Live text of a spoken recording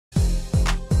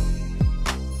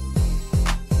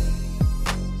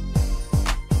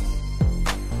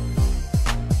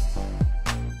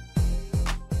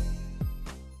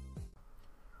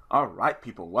Alright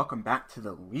people, welcome back to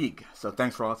the league. So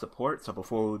thanks for all the support. So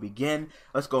before we begin,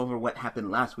 let's go over what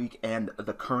happened last week and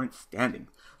the current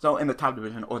standings. So in the top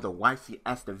division, or the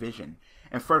YCS Division,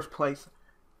 in first place,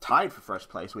 tied for first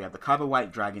place, we have the Kaiba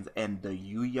White Dragons and the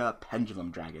Yuya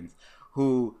Pendulum Dragons,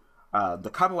 who,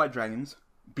 the Kaiba White Dragons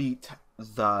beat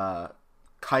the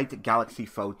Kite Galaxy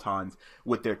Photons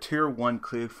with their Tier 1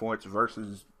 Qliphort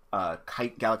versus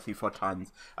Kite Galaxy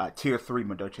Photons Tier 3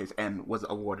 Madolches and was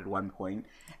awarded 1 point.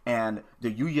 And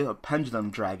the Yuya Pendulum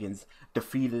Dragons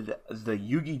defeated the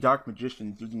Yugi Dark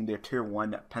Magicians using their Tier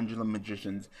 1 Pendulum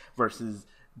Magicians versus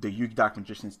the Yugi Dark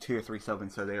Magicians Tier 3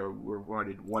 Sylvans, so they were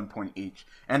awarded 1 point each.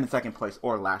 And in second place,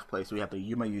 or last place, we have the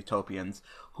Yuma Utopians,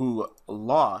 who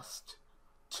lost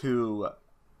to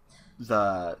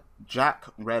the Jack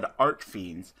Red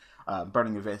Archfiends,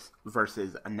 Burning Abyss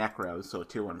versus Nekroz, so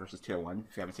Tier 1 versus Tier 1.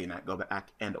 If you haven't seen that, go back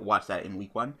and watch that in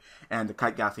Week 1. And the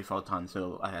Kite Galaxy Photons,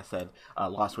 so like I said,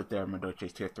 lost with their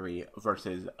Madolche's Tier 3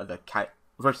 versus the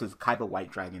Kaiba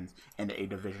White Dragons in a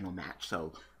divisional match.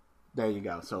 So there you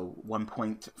go. So 1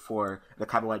 point for the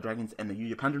Kaiba White Dragons and the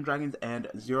Yuya Pendulum Dragons, and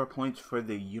 0 points for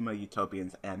the Yuma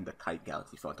Utopians and the Kite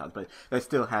Galaxy Photons. But they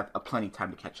still have plenty of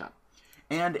time to catch up.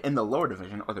 And in the lower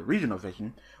division, or the regional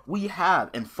division, we have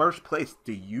in first place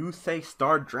the Yusei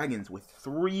Star Dragons with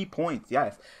 3 points.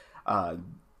 Yes, the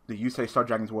Yusei Star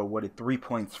Dragons were awarded 3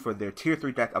 points for their Tier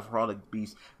 3 deck of Heraldic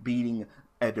Beasts, beating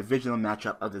a divisional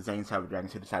matchup of the Zane Cyber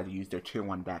Dragons, who decided to use their Tier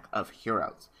 1 deck of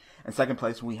Heroes. In second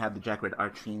place, we have the Jack Red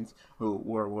Archfiends, who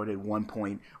were awarded 1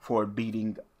 point for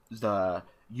beating the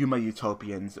Yuma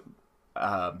Utopians,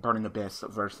 Burning Abyss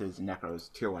versus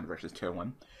Nekroz, Tier 1 versus Tier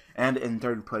 1. And in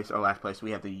third place, or last place,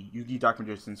 we have the Yugi Dark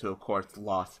Magicians, who of course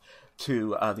lost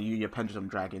to the Yuya Pendulum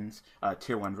Dragons,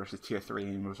 Tier 1 versus Tier 3,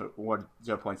 and was awarded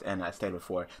 0 points. And as stated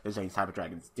before, the Zane Cyber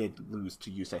Dragons did lose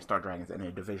to Yusei Star Dragons in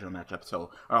a divisional matchup,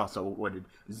 so are also awarded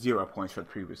 0 points for the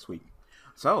previous week.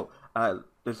 So,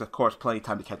 there's of course plenty of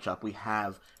time to catch up. We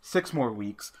have 6 more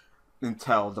weeks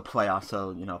until the playoffs,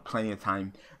 so, you know, plenty of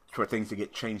time for things to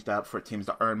get changed up, for teams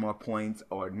to earn more points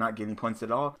or not getting points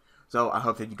at all. So I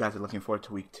hope that you guys are looking forward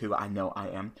to week 2. I know I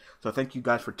am. So thank you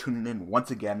guys for tuning in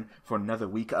once again for another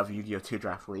week of Yu-Gi-Oh! Tier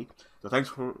Draft League. So thanks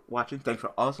for watching. Thanks for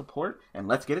all the support. And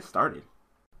let's get it started.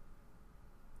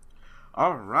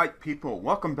 Alright, people.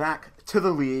 Welcome back to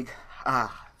the league.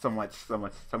 So much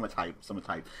hype.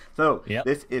 So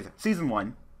This is Season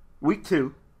 1, Week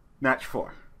 2, Match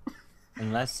 4.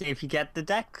 And let's see if you get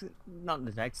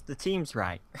the teams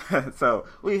right. So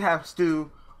we have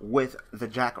Stu with the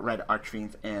Jack Red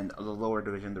Archfiends and the lower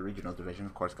division, the regional division,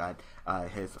 of course, got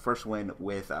his first win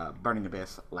with Burning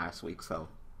Abyss last week, so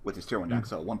with his Tier 1 deck,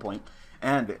 so 1 point.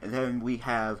 And then we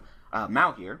have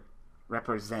Maou here,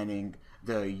 representing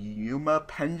the Yuma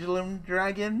Pendulum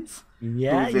Dragons,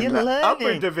 yeah, who's in the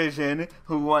upper division,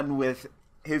 who won with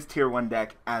his Tier 1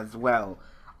 deck as well,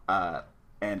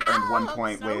 and earned 1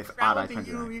 point with Odd-Eye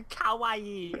Pendulum. You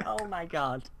kawaii! Oh my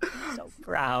god, so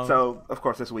proud. So of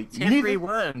course this week, Tier 3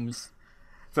 worms.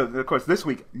 So of course this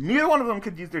week, neither one of them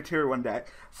could use their Tier 1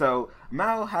 deck. So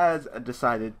Maou has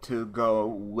decided to go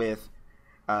with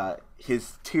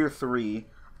his Tier 3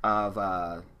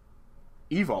 of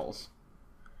Evols,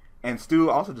 and Stu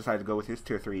also decided to go with his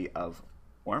Tier 3 of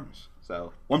Worms.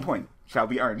 So 1 point shall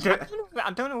be earned.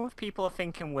 I don't know if people are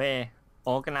thinking we're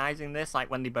organizing this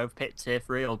like when they both pick Tier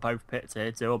 3 or both pick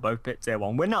Tier 2 or both pick Tier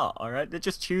 1. We're not, alright? They're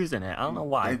just choosing it. I don't know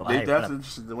why. That's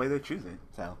just the way they choose it.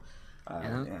 So,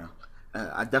 yeah.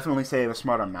 I definitely say it was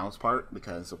smart on Mao's part,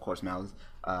 because of course Mao's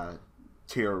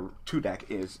Tier 2 deck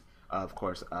is, of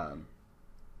course,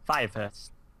 Fire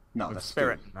Fist. No, that's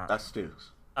Spirit. Stu's. That's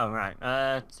Stu's. Oh,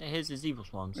 right. His is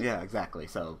Evilswarms. Yeah, exactly.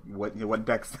 So, what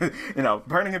decks,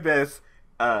 Burning Abyss,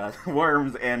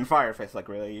 Worms, and Fire Fist, like,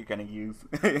 really, you're gonna use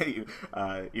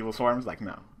Evilswarms? Like,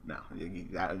 no. That's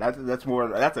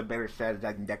a better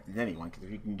strategizing deck than anyone, because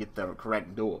if you can get the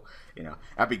correct duel,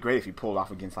 that'd be great if you pulled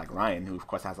off against, like, Ryan, who, of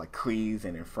course, has, like, Qliphort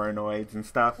and Infernoids and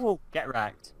stuff. Oh, get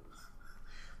wrecked.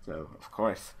 So, of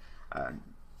course,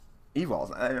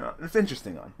 Evols. It's an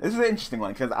interesting one. This is an interesting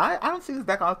one, because I don't see this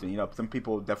deck often. Some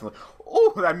people definitely.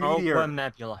 Oh, that meteor! Oh,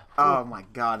 Nebula. Oh my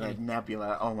god, that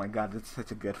Nebula! Oh my god, it's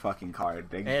such a good fucking card.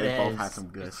 They both have some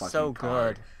good fucking cards. So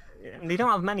good. They don't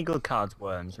have many good cards,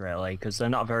 Worms, really, because they're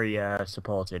not very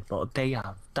supported. But they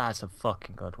have. That's a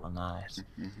fucking good one. Nice.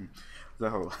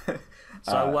 So,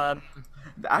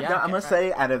 I'm gonna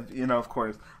say, out of of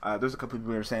course, there's a couple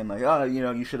people who are saying like, oh,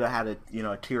 you should have had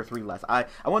a Tier 3 less. I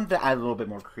wanted to add a little bit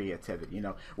more creativity.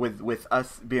 With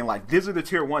us being like, these are the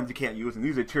Tier 1s you can't use, and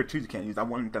these are Tier 2s you can't use. I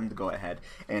wanted them to go ahead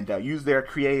and use their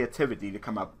creativity to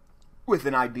come up with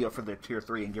an idea for their tier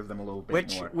 3 and give them a little bit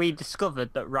Which more. we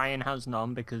discovered that Ryan has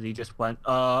none because he just went,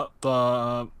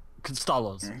 Constellars.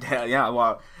 Yeah,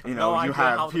 well, you know, No you idea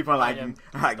have how to people play like him.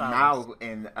 Maou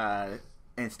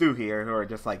and Stu here who are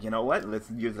just like, you know what,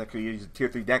 let's use a tier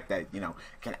 3 deck that, you know,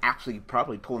 can actually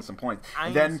probably pull in some points.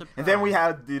 And then we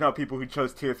have, you know, people who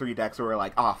chose tier 3 decks who were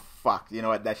like, oh fuck, you know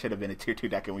what, that should have been a tier 2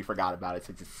 deck and we forgot about it,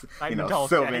 such as, like, you know,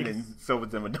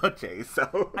 Sylvans and Madolche.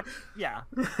 So yeah.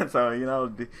 So, you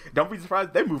know, don't be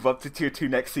surprised they move up to tier 2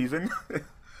 next season.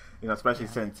 You know, especially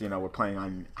since, you know, we're planning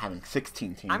on having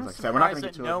 16 teams. I'm like surprised we're not gonna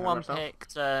that get no one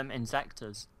picked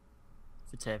Insectors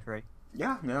for tier 3.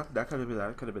 Yeah, that could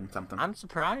have been something. I'm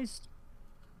surprised.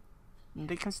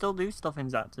 They can still do stuff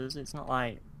in Zaptors. It's not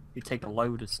like you take a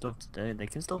load of stuff to do. They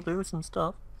can still do some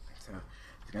stuff. So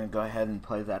he's gonna go ahead and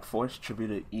play that Force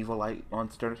Tribute Evil Light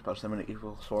monster, special summon an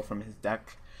Evilswarm from his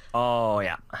deck. Oh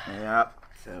yeah. Yeah.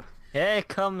 So here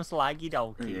comes Laggy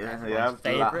Doki. Yeah.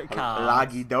 Favorite card.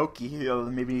 Laggy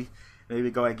Doki.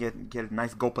 Maybe go and get a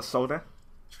nice gulp of soda.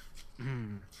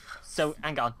 So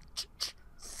hang on.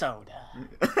 Soda.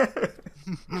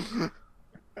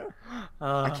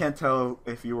 I can't tell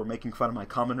if you were making fun of my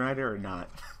Kamen Rider or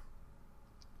not.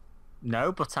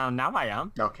 No, but now I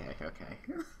am. Okay.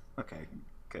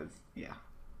 Because, yeah.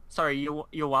 Sorry, you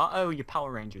what? Oh, your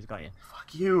Power Rangers got you.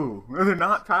 Fuck you. They're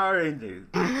not Power Rangers.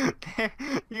 I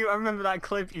remember that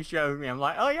clip you showed me. I'm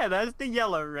like, oh yeah, there's the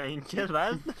Yellow Ranger,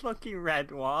 there's the fucking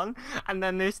red one, and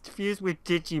then this fused with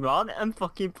Digimon and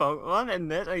fucking Pokemon, and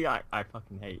this. I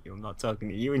fucking hate you. I'm not talking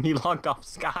to you, and you logged off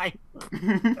Skype.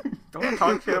 Don't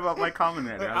talk shit about my Kamen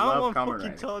Rider. I love Kamen Rider. I don't want to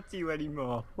fucking talk to you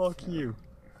anymore. Fuck you.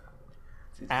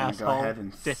 Asshole. Go ahead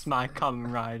and diss my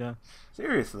Kamen Rider.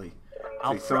 Seriously.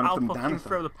 I'll fucking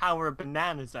throw the power of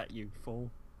bananas at you, fool.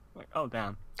 Like, oh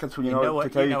damn. Because you know, to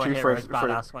tell you the truth,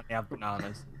 badass when they have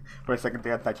bananas. For a second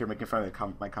there, I thought you were making fun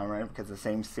of my Kamen Rider because the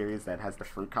same series that has the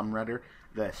fruit Kamen Rider,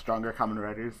 the stronger Kamen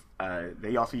Riders,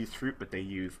 they also use fruit, but they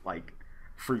use like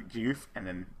fruit juice, and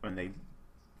then when they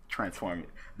transform it,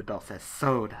 the bell says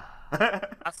soda.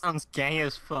 That sounds gay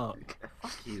as fuck.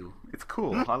 Fuck you. It's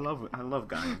cool. I love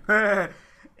Gaim.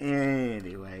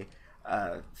 Anyway.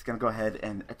 It's gonna go ahead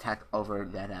and attack over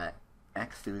that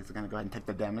X. So he's gonna go ahead and take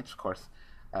the damage, of course.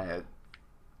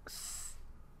 Is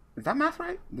that math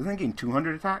right? Doesn't it gain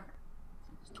 200 attack?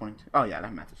 It's 22. Oh yeah,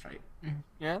 that math is right.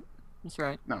 Yeah, that's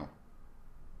right. No.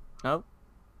 Nope.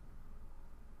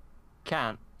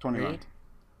 Can't. 21.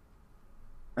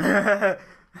 Yeah.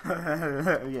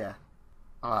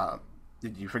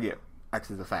 Did you forget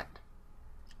X's effect?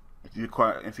 If you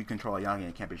control a Young,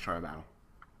 it can't be destroyed by battle.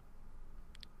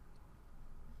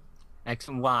 X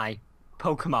and Y.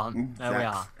 Pokemon. There we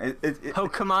are.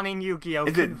 Pokemon in Yu-Gi-Oh!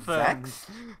 Is it Zex?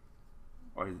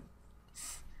 Or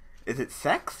is it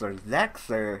Sex or Zex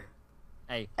or?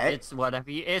 Hey, it's whatever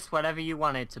you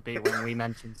want it to be when we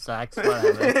mention sex. It's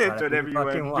whatever you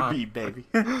want it to be, baby.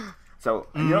 So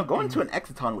you know, going to an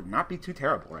Exciton would not be too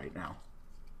terrible right now.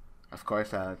 Of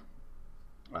course,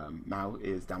 Maou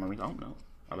is down on. Oh no,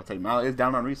 I would say Maou is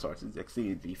down on resources,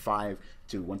 exceeding the 5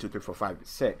 to 1, 2, 3, 4, 5 to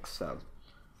 6. So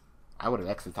I would have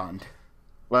Excitoned.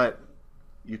 But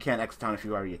you can't Exciton if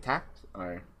you already attacked,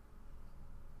 or?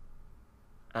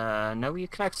 No, you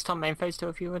can Exciton main phase 2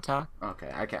 if you attack.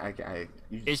 Okay,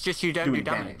 it's just you don't do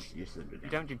damage. You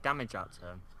don't do damage out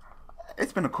turn.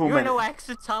 It's been a cool minute. You know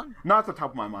Exciton? Not at the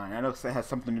top of my mind. I know it has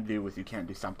something to do with you can't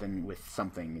do something with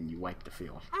something and you wipe the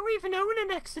field. I even own an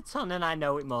Exciton and I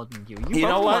know it more than you. You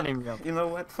know what? You know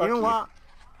what? Fuck you. You know what?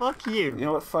 Fuck you. You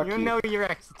know what? Fuck you. You know your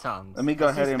Excitons. Let me go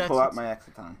ahead and pull out my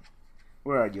Exciton.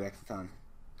 Where are you, Exciton?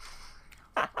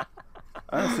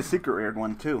 That's the secret rare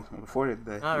one too. Before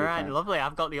the. Alright, lovely.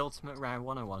 I've got the ultimate rare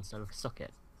 101, so suck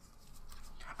it.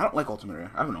 I don't like ultimate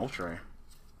rare. I have an ultra rare.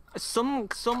 Some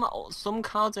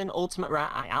cards in ultimate rare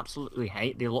I absolutely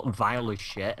hate. They look vile as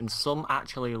shit, and some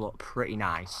actually look pretty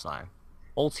nice. So,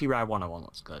 ulti rare 101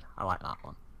 looks good. I like that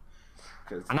one.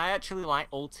 And I actually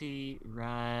like ulti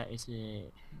rare. Is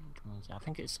it? I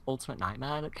think it's Ultimate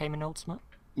Nightmare that came in ultimate.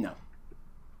 No.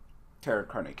 Terror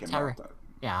Carnate came out.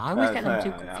 Yeah, I always get them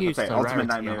too confused.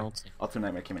 Yeah, Ultimate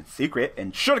Nightmare came in secret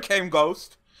and should have came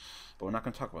Ghost, but we're not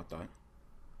going to talk about that.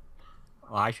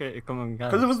 Why should it come in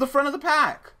Ghost? Because it was the front of the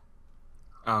pack.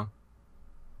 Oh.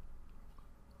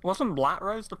 Wasn't Black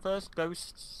Rose the first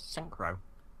Ghost Synchro?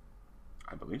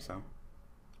 I believe so.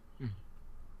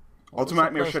 Ultimate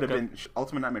Nightmare should have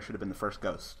been the first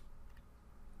Ghost,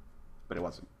 but it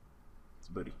wasn't. It's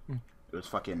a booty. It was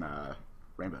fucking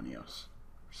Rainbow Neos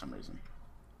for some reason.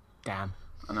 Damn.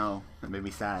 I know, it made me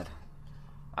sad.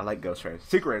 I like Ghost Rares.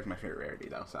 Secret Rare is my favorite rarity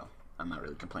though, so I'm not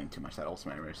really complaining too much. That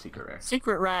Ultimate Rare, Secret Rare.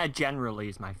 Secret Rare generally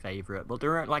is my favorite, but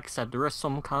there are, like I said, there are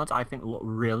some cards I think look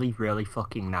really, really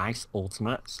fucking nice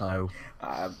Ultimate. So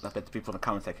I bet the people in the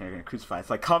comment section are gonna crucify. It's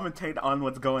like commentate on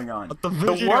what's going on.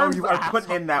 The worms are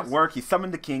putting in that work. He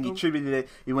summoned the king. He tributed it.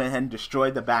 He went ahead and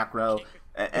destroyed the back row.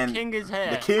 And the king is here.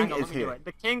 The king is here.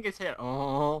 The king is here.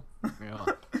 Oh. Yeah.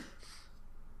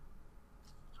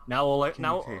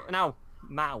 now,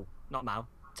 Maou, not Maou.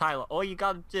 Tyler, all you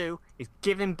gotta do is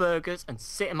give him burgers and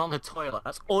sit him on the toilet.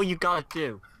 That's all you gotta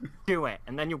do. Do it,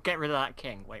 and then you'll get rid of that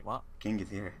king. Wait, what? King is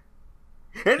here.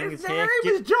 And his name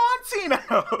is John Cena!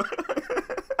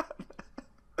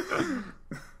 It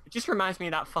just reminds me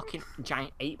of that fucking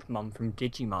giant ape mon from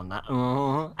Digimon. That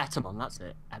Etamon, that's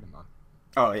it. Etamon.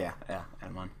 Oh yeah,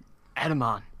 Etamon.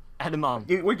 Edamon.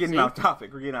 We're getting off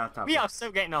topic. We are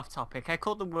still getting off topic. I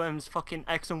called the worms fucking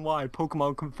X and Y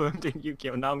Pokemon confirmed in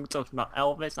Yu-Gi-Oh! Now I'm talking about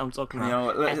Elvis. I'm talking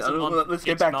about. Let's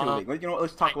get back to the league. You know what?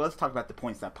 Let's talk about the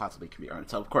points that possibly could be earned.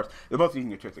 So of course they're both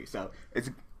using your tier 3. So it's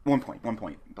 1 point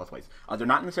both ways. They're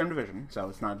not in the same division, so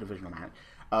it's not a divisional match.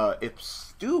 If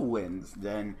Stu wins,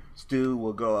 then Stu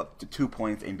will go up to 2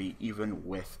 points and be even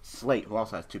with Slate, who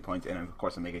also has 2 points, and of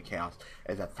course Omega Chaos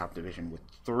is at the top division with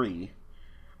 3.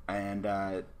 And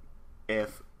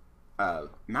if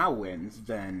Maou wins,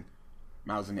 then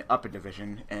Mao's in the upper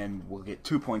division and will get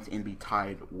 2 points and be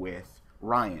tied with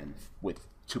Ryan with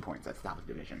 2 points at the top of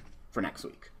the division for next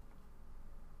week.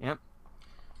 Yep.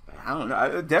 But I don't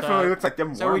know. It definitely looks like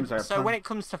them worms are. So when it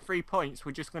comes to 3 points,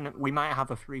 we might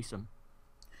have a threesome.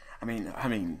 I mean,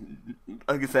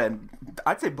 like I said,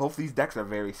 I'd say both these decks are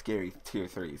very scary tier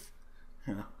 3s.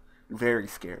 You know, very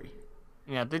scary.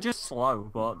 Yeah, they're just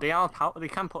slow, but they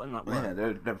can put in that work.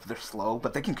 Yeah, they're slow,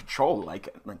 but they can control like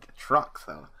a truck.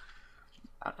 So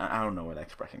I don't know where that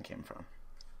expression came from.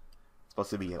 It's supposed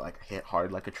to be like hit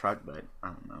hard like a truck, but I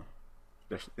don't know.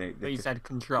 But you said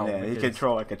control. Yeah, you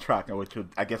control like a truck, which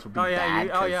I guess would be bad.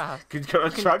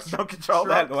 Trucks don't control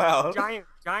that well.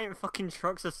 Giant fucking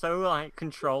trucks are so like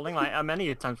controlling. Like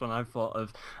many times when I've thought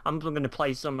of, I'm going to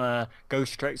play some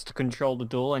ghost tricks to control the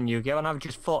duel in Yu-Gi-Oh, and I've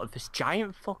just thought of this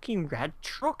giant fucking red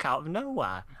truck out of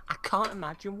nowhere. I can't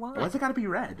imagine why. Why's it gotta be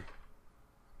red?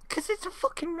 Because it's a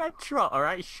fucking red truck. All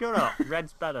right, shut up.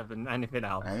 Red's better than anything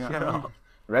else. Shut up.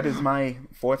 Red is my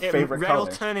fourth favorite color. Red will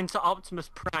turn into Optimus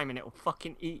Prime and it will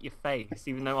fucking eat your face,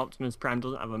 even though Optimus Prime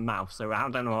doesn't have a mouth, so I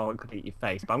don't know how it could eat your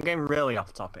face. But I'm getting really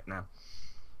off topic now.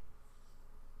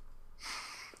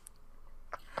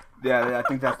 Yeah, I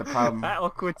think that's the problem. That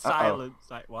awkward silence.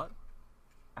 Like, what?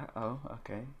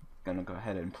 Okay. Gonna go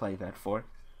ahead and play that for.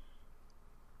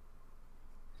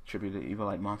 Tribute to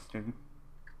Evilite Monster.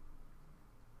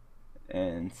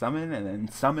 And then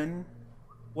summon.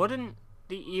 Wouldn't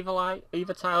the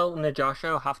Evilitile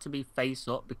Yugioh have to be face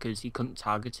up because he couldn't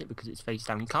target it because it's face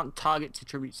down? You can't target to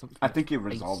tribute something. I think it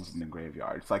resolves in the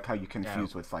graveyard. It's like how you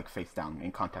confuse with like face down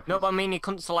in contact. No, but I mean he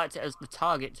couldn't select it as the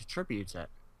target to tribute it.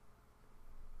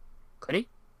 Could he?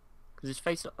 Because it's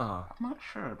face up. Oh. I'm not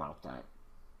sure about that.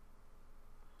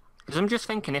 Because I'm just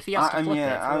thinking if he has to flip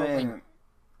it.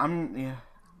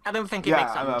 I don't think it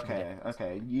makes that much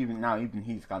okay. Even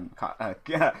he's gone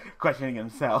questioning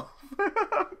himself.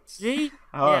 See?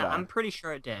 I'm pretty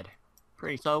sure it did.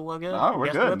 So we're good. Oh,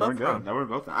 we're good. We're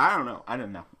both. I don't know. I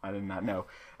did not know.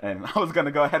 And I was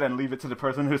gonna go ahead and leave it to the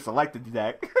person who selected the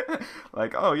deck.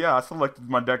 Like, oh yeah, I selected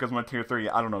my deck as my tier 3.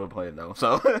 I don't know how to play it though.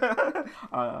 So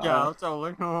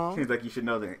totally. Seems like you should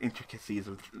know the intricacies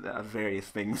of various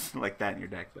things like that in your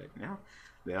deck. But yeah,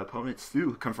 the opponents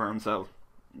do confirm. So.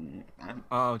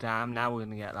 Oh damn! Now we're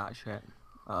gonna get that shit.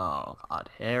 Oh god,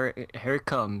 here it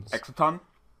comes. Exciton,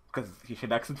 because he should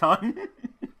Exciton.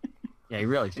 Yeah, he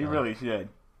really should. He really should.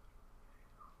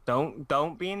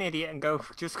 Don't be an idiot and go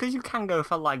just because you can go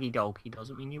for laggy dolky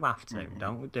doesn't mean you have to. Mm-hmm.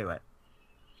 Don't do it.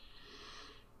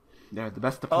 They're the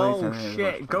best to play. Oh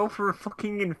shit! Go for a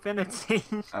fucking infinity.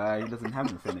 He doesn't have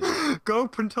infinity. Go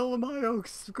Pendulum.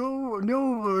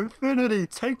 Go infinity.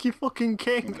 Take your fucking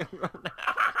king.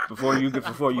 Before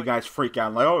you guys freak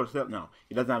out like, oh no,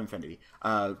 he doesn't have infinity.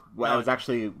 I was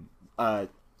actually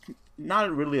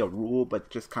not really a rule, but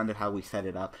just kind of how we set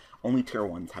it up. Only tier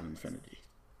 1s have infinity.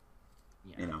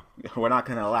 Yeah. You know, we're not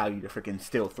gonna allow you to freaking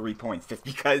steal 3 points just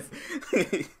because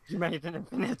you made an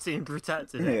infinity and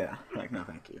protected it. Yeah, like no,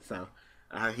 thank you. So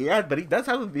but he does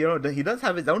have he does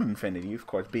have his own infinity, of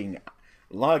course. Being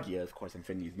Logia, of course,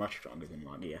 infinity is much stronger than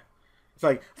Logia.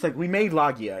 It's like we made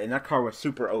Logia and that card was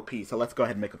super OP, so let's go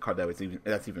ahead and make a card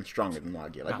that's even stronger than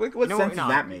Logia. Like what sense does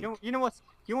that make? You know what?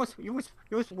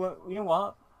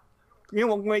 You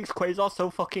know what makes Quasar so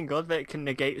fucking good? That it can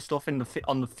negate stuff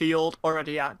on the field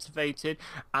already activated,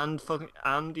 and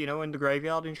you know, in the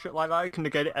graveyard and shit like that. You can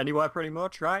negate it anywhere pretty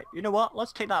much, right? You know what?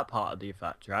 Let's take that part of the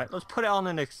effect, right? Let's put it on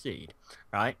an Exceed,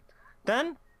 right?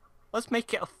 Then let's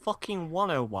make it a fucking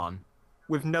 101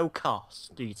 with no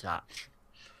cost detach.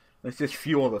 Let's just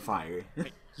fuel the fire.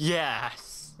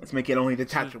 Yes. Let's make it only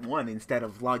detach 1 instead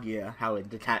of Logia, how it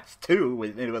detached 2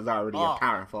 when it was already a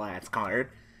powerful ass card.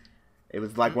 It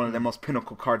was like one of the most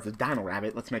pinnacle cards of Dino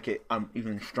Rabbit. Let's make it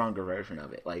even stronger version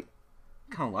of it. Like,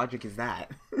 what kind of logic is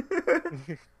that?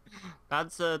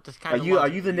 That's the kind of. Are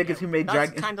you the niggas who made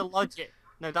Dragon? That's the kind of logic.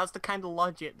 No, that's the kind of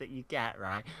logic that you get,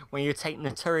 right? When you take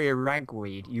Naturia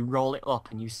ragweed, you roll it up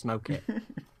and you smoke it.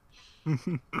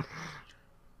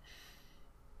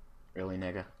 Really,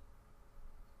 nigga?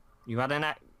 You had an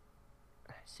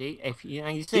see if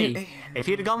if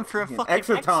you'd have gone for a fucking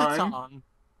Exciton,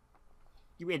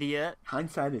 you idiot.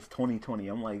 Hindsight is 2020.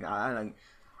 I'm like,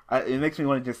 it makes me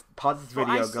want to just pause this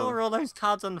video. I saw all those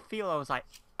cards on the field. I was like,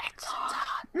 Exciton.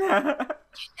 You know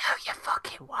you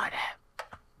fucking want it.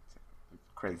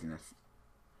 Craziness.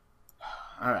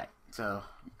 All right, so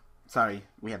sorry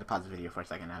we had to pause the video for a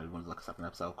second. I wanted to look something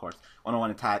up. So of course,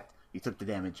 101 attack. You took the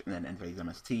damage and then end phase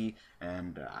MST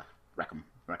and wreck him.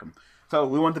 So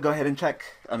we want to go ahead and check.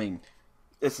 I mean,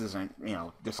 this isn't, you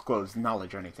know, disclosed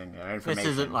knowledge or anything. Or information, this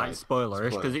isn't like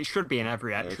spoilers because it should be in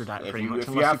every extra deck pretty much. If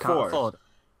you have 4,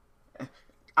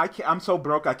 I'm so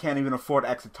broke I can't even afford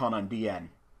Exciton on DN.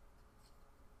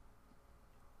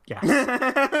 Yes.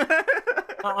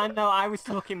 I know. I was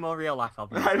talking more real life.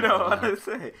 Obviously. I know. I was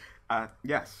say.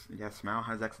 Yes, Maou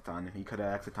has Exciton, and he could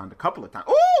have Excitoned a couple of times.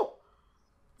 Ooh!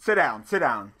 Sit down.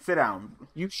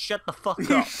 You shut the fuck up.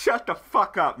 You shut the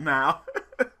fuck up now.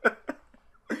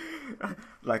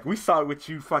 Like, we saw what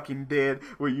you fucking did,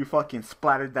 where you fucking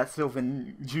splattered that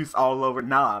Sylvan juice all over.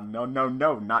 Nah, no,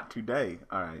 not today.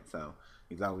 Alright, so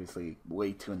he's obviously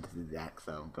way too into the deck,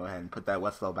 so go ahead and put that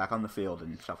Westlow back on the field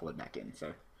and shuffle it back in,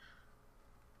 sir.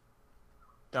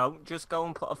 Don't just go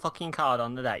and put a fucking card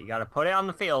on the deck. You gotta put it on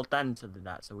the field, then to the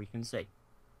deck, so we can see.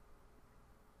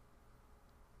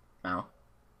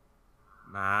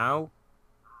 Maou.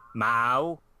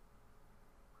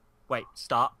 Wait,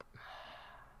 stop.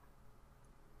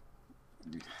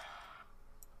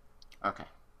 Okay.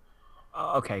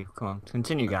 Okay, come on,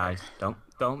 continue, guys.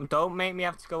 Don't make me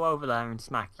have to go over there and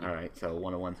smack you. All right, so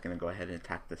 101's gonna go ahead and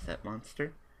attack the set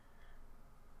monster.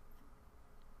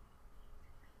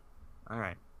 All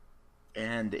right.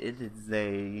 And it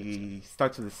is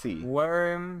starts with a C.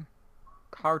 Worm.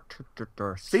 Cartridge.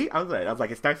 See, I was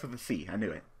like, it starts with a C. I knew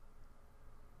it.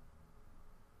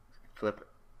 Flip.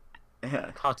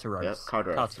 Carteros. Yep,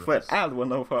 Carteros. Flip. One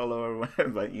low for lower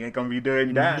one. Like, you ain't gonna be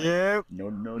doing that.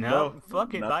 No.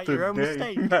 Fuck it, by today. your own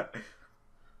mistake.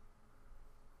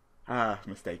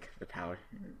 Mistake. The power.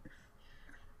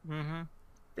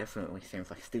 Definitely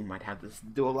seems like Stu might have this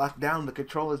dual lock down. The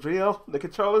control is real.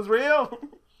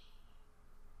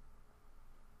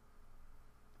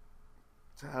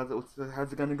 So how's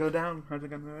it gonna go down?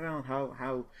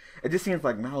 How? It just seems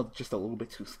like Maou's just a little bit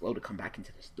too slow to come back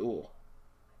into this duel.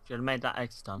 Should have made that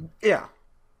Exciton. Yeah.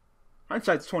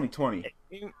 Hindsight's 2020.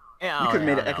 You could have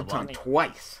made an Exciton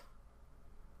twice.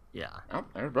 Yeah. Oh,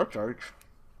 there's no charge.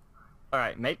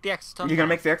 Alright, make the Exciton. You're gonna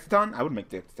make the Exciton? I would make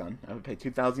the Exciton. I would pay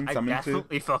 2,000. I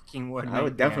definitely fucking would. I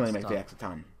would definitely make the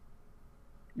Exciton.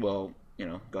 Well, you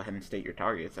know, go ahead and state your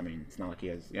targets. I mean, it's not like he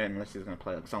has, unless he's gonna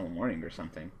play like Solemn Warning or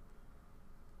something.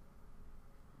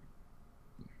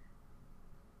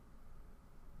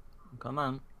 Come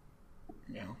on.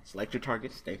 You know, select your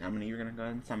target, state how many you're gonna go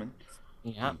ahead and summon.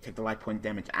 Yeah. Take the life point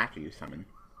damage after you summon.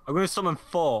 I'm gonna summon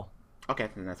 4. Okay,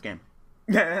 then that's game.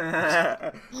 You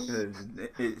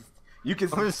can.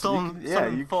 I'm gonna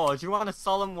summon 4. Do you want a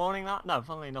solemn warning that? No,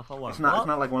 funnily enough, I won't. It's not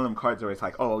like one of them cards where it's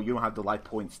like, oh, you don't have the life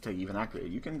points to even activate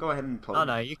it. You can go ahead and play. Oh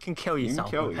no, you can kill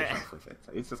yourself. You can kill yourself with it.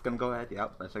 So it's just gonna go ahead.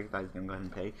 Yep, that's like that. He's gonna go ahead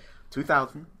and pay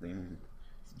 2,000. Then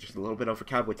just a little bit over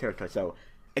cowboy territory. So,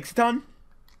 Exciton.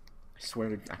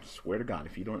 I swear to God,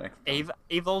 if you don't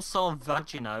Evolsaurs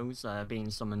Vaginos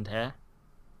being summoned here.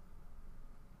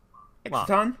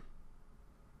 Exciton?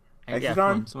 Yeah, come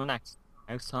on, summon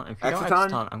Exciton. If you don't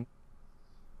Exciton,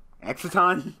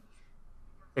 Exciton?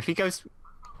 If he goes...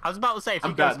 I was about to say, if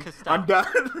he goes Castell. I'm done.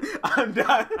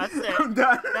 That's it. I'm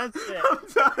done. That's it. I'm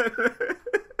done.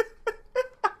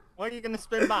 What are you going to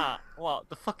spin back? What?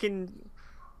 The fucking...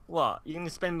 What? You gonna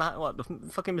spin back? What? The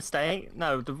fucking mistake?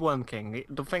 No, the Worm King.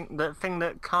 The thing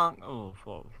that can't. Oh,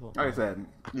 like I said,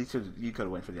 you could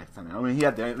have went for the next time. I mean, he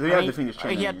had the fingers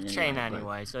chain. He had the chain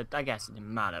anyway, so I guess it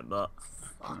didn't matter. But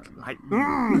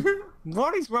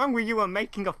what is wrong with you and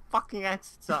making a fucking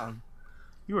headstone?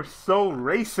 You are so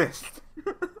racist.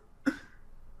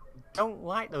 Don't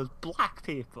like those black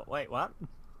people. Wait, what?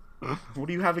 What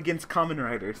do you have against Common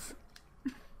Riders?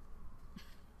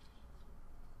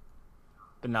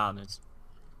 Bananas.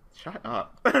 Shut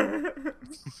up. And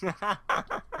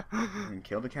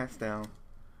kill the Castell.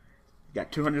 You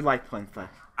got 200 life points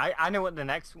left. I know what the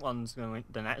next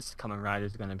Common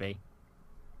Rider's gonna be.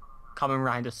 Common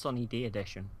Rider Sunny D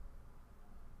edition.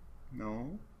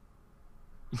 No.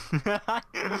 It's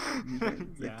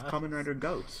Common Rider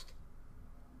Ghost.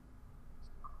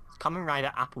 It's Common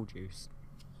Rider Apple Juice.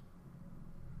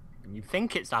 And you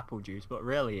think it's apple juice, but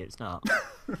really it's not.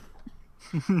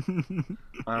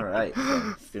 Alright,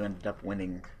 so Stu ended up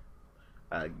winning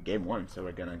game 1, so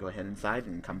we're gonna go ahead inside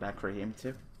and come back for game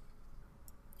 2.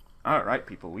 Alright,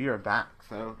 people, we are back.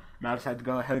 So Maou decided to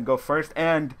go ahead and go first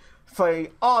and play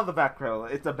all the back row.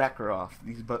 It's a back row off.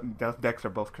 Those decks are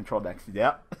both control decks.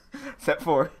 Yep. Set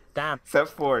 4. Damn. Set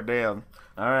 4, damn.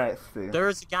 Alright, Stu. There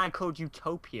is a guy called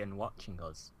Utopian watching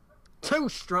us. Too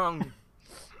strong!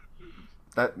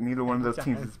 That neither one of those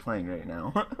teams is playing right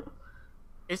now.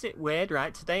 Is it weird,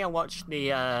 right? Today I watched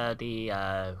the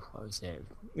what was it?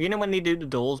 You know when they do the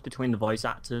duels between the voice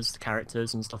actors, the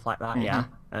characters and stuff like that, yeah?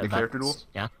 The character duels?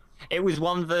 Yeah. It was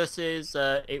one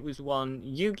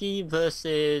Yugi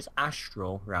versus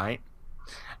Astral, right?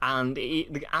 And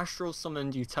the Astral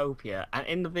summoned Utopia, and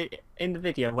in the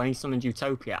video when he summoned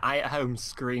Utopia, I at home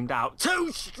screamed out,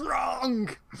 "Too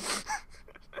strong!"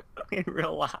 In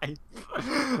real life.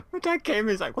 My dad came and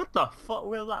was like, "What the fuck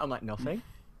was that?" I'm like, "Nothing."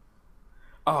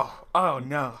 Oh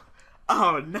no.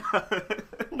 Oh no.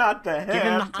 Not the hand. Give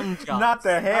him the hand job. Not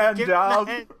the hand job.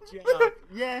 Give him the hand job.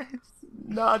 Yes.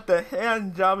 Not the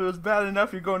hand job. It was bad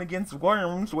enough you're going against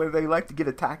worms where they like to get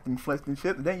attacked and flipped and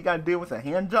shit, and then you gotta deal with a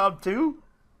hand job too?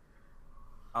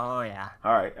 Oh yeah.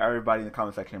 Alright, everybody in the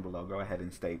comment section below, go ahead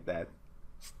and state that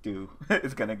Stu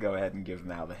is gonna go ahead and give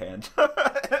Maou the hand job.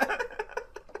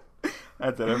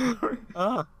 That's it, everybody.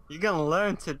 Oh, you're gonna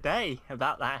learn today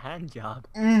about that hand job.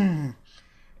 And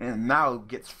Maou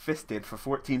gets fisted for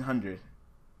 1,400.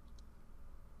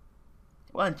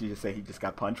 Why don't you just say he just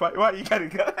got punched? Why you gotta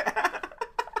go?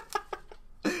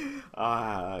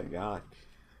 Ah, God.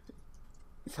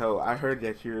 So I heard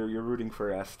that you're rooting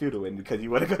for Stu to win because you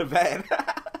want to go to bed.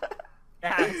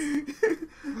 Yes.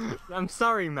 I'm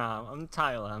sorry, Maou. I'm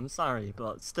Tyler. I'm sorry,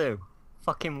 but Stu,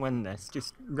 fucking win this.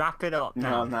 Just wrap it up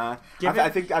now. No. I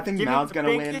think Mau's gonna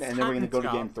win, and then we're gonna go to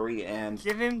game 3 and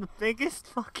give him the biggest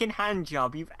fucking hand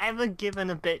job you've ever given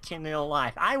a bitch in your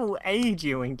life. I will aid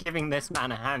you in giving this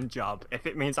man a hand job if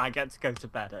it means I get to go to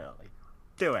bed early.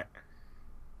 Do it.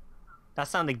 That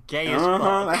sounded gay as fuck.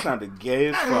 That sounded gay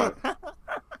as fuck. That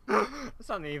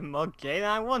sounded even more gay than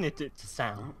I wanted it to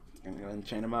sound. I'm gonna go ahead and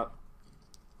chain him up.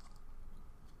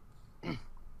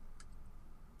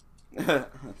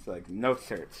 It's like no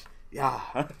search. Yeah.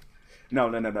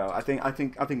 No. I think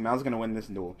Mau's gonna win this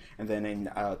duel, and then in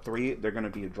 3 they're gonna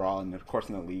be a draw, and of course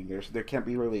in the league there can't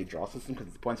be really a draw system because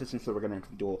it's a point system. So we're gonna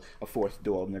duel a 4th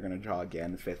duel, and they're gonna draw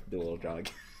again. The 5th duel, draw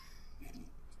again.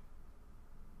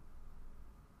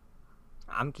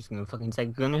 I'm just gonna fucking say,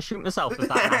 gonna shoot myself if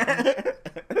that happens.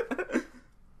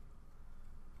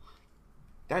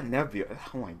 That Nebula,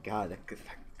 oh my god, that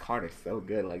card is so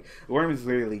good. Like, Worms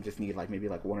literally just need like maybe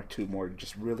like 1 or 2 more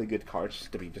just really good cards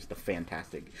just to be just a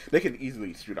fantastic. They could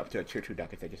easily shoot up to a tier 2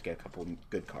 deck if they just get a couple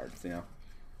good cards, you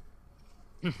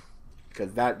know.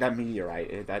 Because that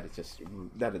meteorite, that is just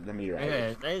the meteorite.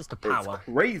 Yeah, that is the power. It's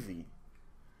crazy.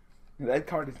 That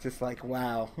card is just like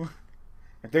wow.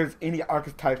 If there's any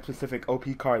archetype specific OP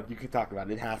card you could talk about,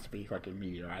 it has to be fucking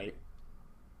meteorite.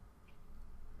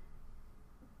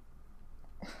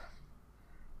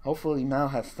 Hopefully Maou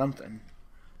has something.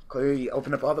 Clearly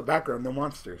open up all the background, no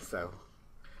monsters, so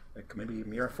like maybe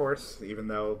Mirror Force, even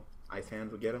though Ice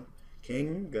Hands will get him.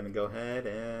 King, gonna go ahead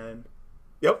and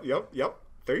Yep.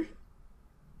 3.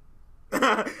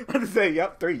 I'm just saying,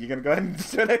 yep, 3. You're gonna go ahead and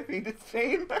should I feed this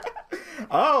chain?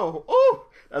 Oh,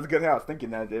 that's a good house. Thinking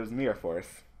that it was Mirror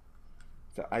Force.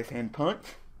 So Ice Hand Punch.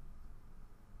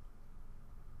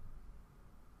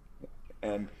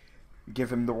 And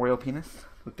give him the royal penis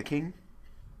with the king.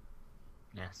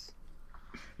 Yes.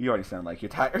 You already sound like you're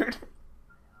tired.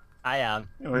 I am.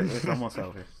 It's almost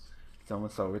over. It's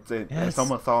almost over. Yes. It's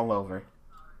almost all over.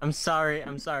 I'm sorry,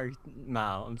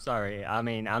 Maou. I'm sorry. I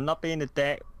mean, I'm not being a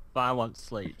dick, But I want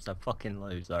sleep, so fucking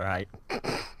lose, alright?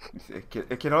 It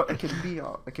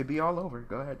could be all over.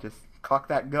 Go ahead, just cock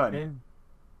that gun. Yeah.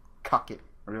 Cock it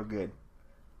real good.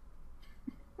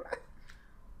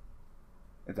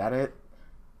 Is that it?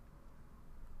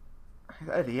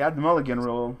 He had the Mulligan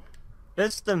Rule.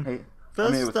 Fist him. Hey,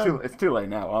 Fist him. it's too late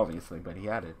now, obviously, but he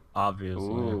had it. Obviously.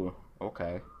 Ooh,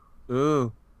 okay.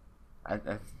 Ooh. I,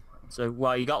 So,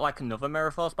 well, you got like another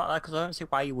Mirror Force back there? Because I don't see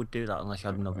why you would do that unless you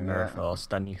had another Mirror Force.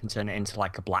 Then you can turn it into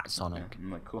like a Black Sonic.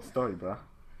 I'm like, cool story, bro.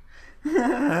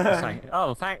 It's like,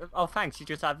 oh, thanks. You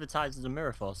just advertised as a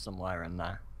Mirror Force somewhere in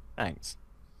there. Thanks.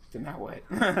 So now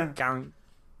what? Garen.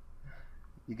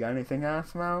 You got anything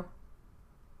else, Maou?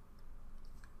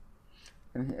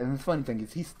 And the funny thing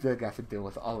is, he still got to deal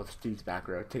with all of Stu's back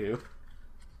row too.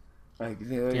 Like,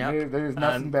 there's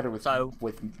nothing better with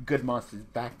good monsters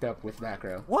backed up with back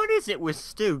row. What is it with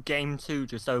Stu, game 2,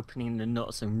 just opening the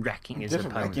nuts and wrecking his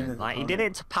opponent? Like, he did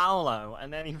it to Paolo,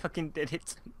 and then he fucking did it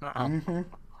to Maou.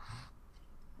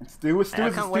 Stu was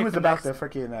about the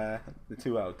freaking the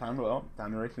 2-0.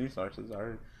 Time to raise resources.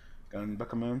 Are going to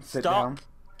Pokemon. Sit down. Stop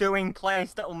doing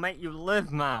plays that will make you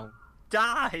live, Maou.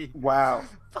 Die. Wow.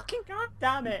 Fucking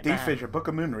goddamn it, D-Fisher, Book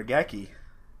of Moon, Regeki.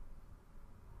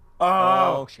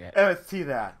 Oh shit. MST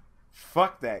that.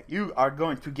 Fuck that. You are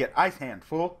going to get Ice Hand,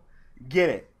 fool. Get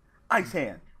it. Ice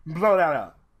Hand. Blow that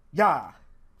up. Yeah.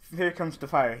 Here comes the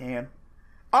Fire Hand.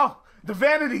 Oh, the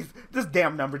Vanities. This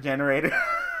damn number generator.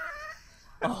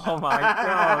 Oh my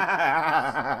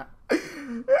god.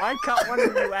 Why can't one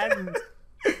of you end?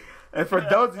 And for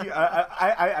those of you,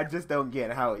 I just don't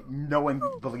get how no one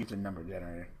believes in number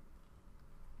generator.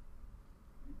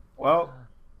 Well,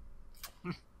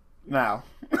 now.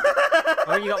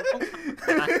 Well, you got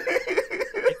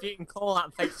if you can call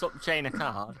that face-up chain a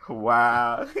card.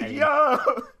 Wow. Hey. Yo!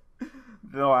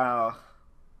 Wow.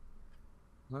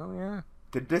 Well, yeah.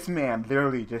 Did this man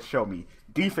literally just show me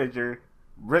D-Figure,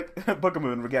 Book of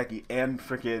Moon, Regeki, and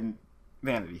freaking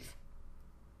Vanities?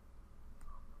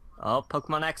 Oh,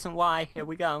 Pokemon X and Y, here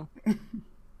we go.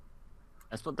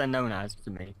 That's what they're known as to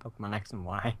me, Pokemon X and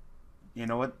Y. You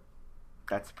know what?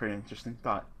 That's a pretty interesting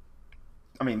thought.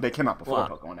 I mean, they came out before What?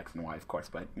 Pokemon X and Y, of course,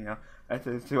 but, you know, that's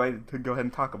a way to go ahead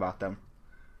and talk about them.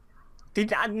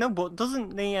 No, but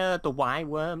doesn't the Y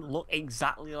worm look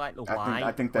exactly like the Y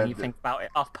I think when that you think about it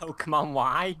off Pokemon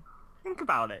Y? Think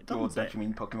about it, doesn't Don't it? you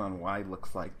mean Pokemon Y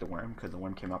looks like the worm because the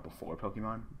worm came out before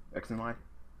Pokemon X and Y?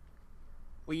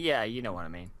 Well, yeah, you know what I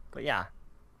mean. But yeah.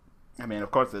 I mean,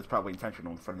 of course, it's probably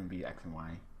intentional for them to be X and Y.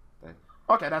 But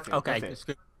okay, that's it. Okay, that's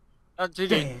it. good.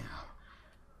 Damn.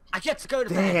 I get to go to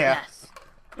bed. Damn. Yes.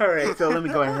 All right, so let me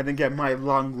go ahead and get my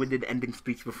long-winded ending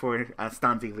speech before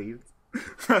Stanzi leaves.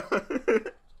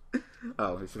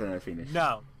 Oh, it's gonna finish.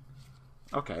 No.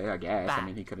 Okay, I guess. Bad. I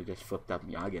mean, he could have just flipped up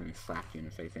Miyagi and slapped you in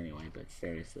the face anyway, but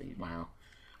seriously, wow.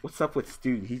 What's up with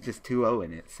Stu? He's just 2-0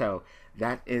 in it. So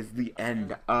that is the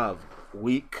end of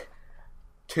week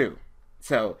 2.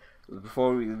 So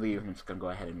before we leave, I'm just gonna go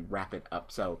ahead and wrap it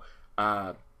up. So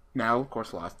now, of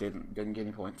course, lost. Didn't get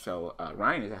any points. So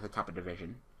Ryan is at the top of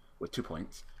division with 2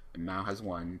 points, and Maou has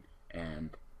 1, and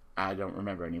I don't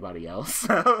remember anybody else.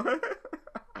 So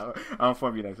I'll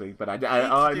inform you next week. But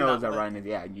all I know is that Ryan is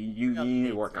you need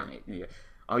to work on it. Yeah.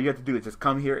 All you have to do is just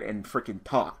come here and freaking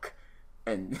talk,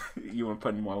 and you won't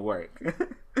put in more work.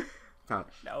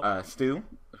 No. Stu,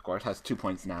 of course, has 2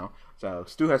 points now. So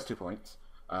Stu has 2 points.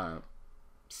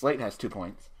 Slate has 2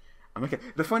 points.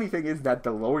 The funny thing is that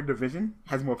the lower division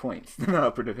has more points than the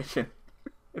upper division.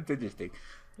 It's interesting.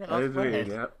 Yeah, that's weird.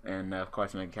 Yeah. And of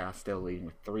course, Megacast still leading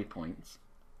with 3 points.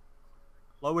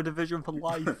 Lower division for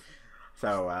life.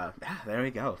 So there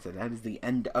we go. So that is the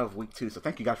end of week 2. So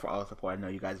thank you guys for all the support. I know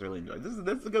you guys really enjoyed. This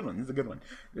is a good one. This is a good one.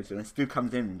 When Stu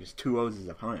comes in and just 2-0s his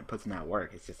opponent, puts in that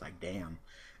work. It's just like, damn.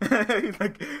 He's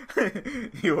like,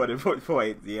 you would have put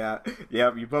points. Yeah.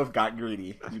 You both got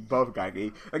greedy.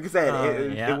 Like I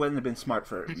said, it wouldn't have been smart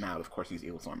for now. Of course, he's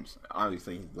Evilswarms.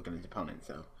 Obviously, he's looking at his opponent.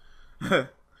 So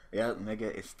yeah,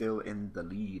 Mega is still in the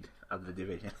lead of the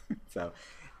division. So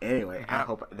anyway, I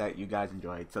hope that you guys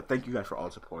enjoyed. So thank you guys for all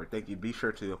the support. Thank you. Be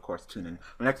sure to, of course, tune in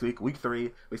for next week, week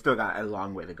 3. We still got a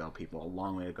long way to go, people. A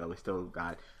long way to go. We still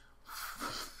got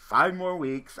 5 more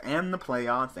weeks and the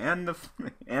playoffs and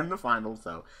the finals.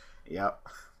 So, yep.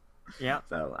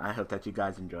 So I hope that you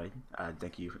guys enjoyed.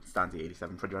 Thank you,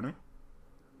 Stanzi87, for joining me.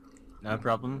 No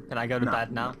problem. Can I go to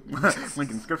bed now?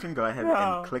 Link in description. Go ahead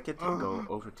and click it. Go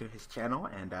over to his channel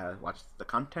and watch the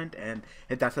content and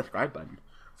hit that subscribe button.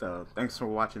 So thanks for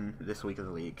watching this week of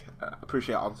the league.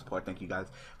 Appreciate all the support. Thank you guys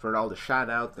for all the shout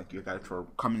outs. Thank you guys for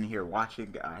coming here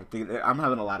watching. I think I'm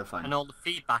having a lot of fun. And all the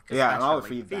feedback. Yeah, and all the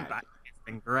feedback.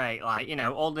 been great. Like, you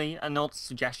know, all the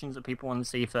suggestions that people want to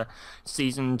see for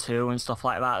season 2 and stuff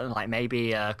like that. Like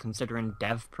maybe considering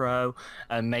Dev Pro,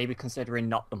 and maybe considering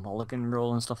not the Mulligan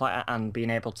Rule and stuff like that, and being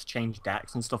able to change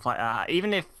decks and stuff like that.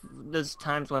 Even if there's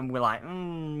times when we're like,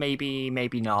 maybe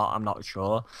not, I'm not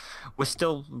sure. We're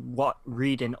still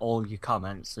reading all your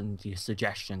comments and your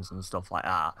suggestions and stuff like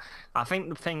that. I think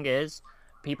the thing is,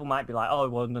 people might be like, "Oh,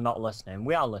 well, they're not listening."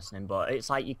 We are listening, but it's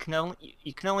like you can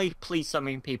only please so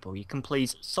many people. You can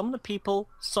please some of the people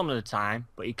some of the time,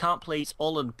 but you can't please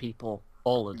all of the people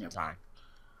all of the time.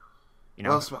 You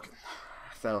know. Well spoken.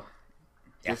 So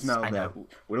just Yes, know I that know.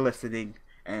 we're listening,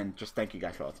 and just thank you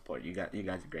guys for all the support. You guys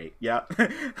are great. Yeah.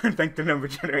 Thank the number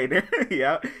generator.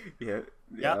 Yeah.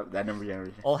 That number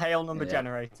generator. All hail number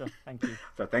generator. Thank you.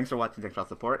 So thanks for watching. Thanks for all the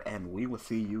support, and we will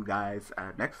see you guys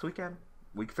next weekend,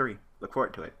 week 3. Look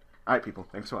forward to it. All right, people.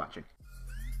 Thanks for watching.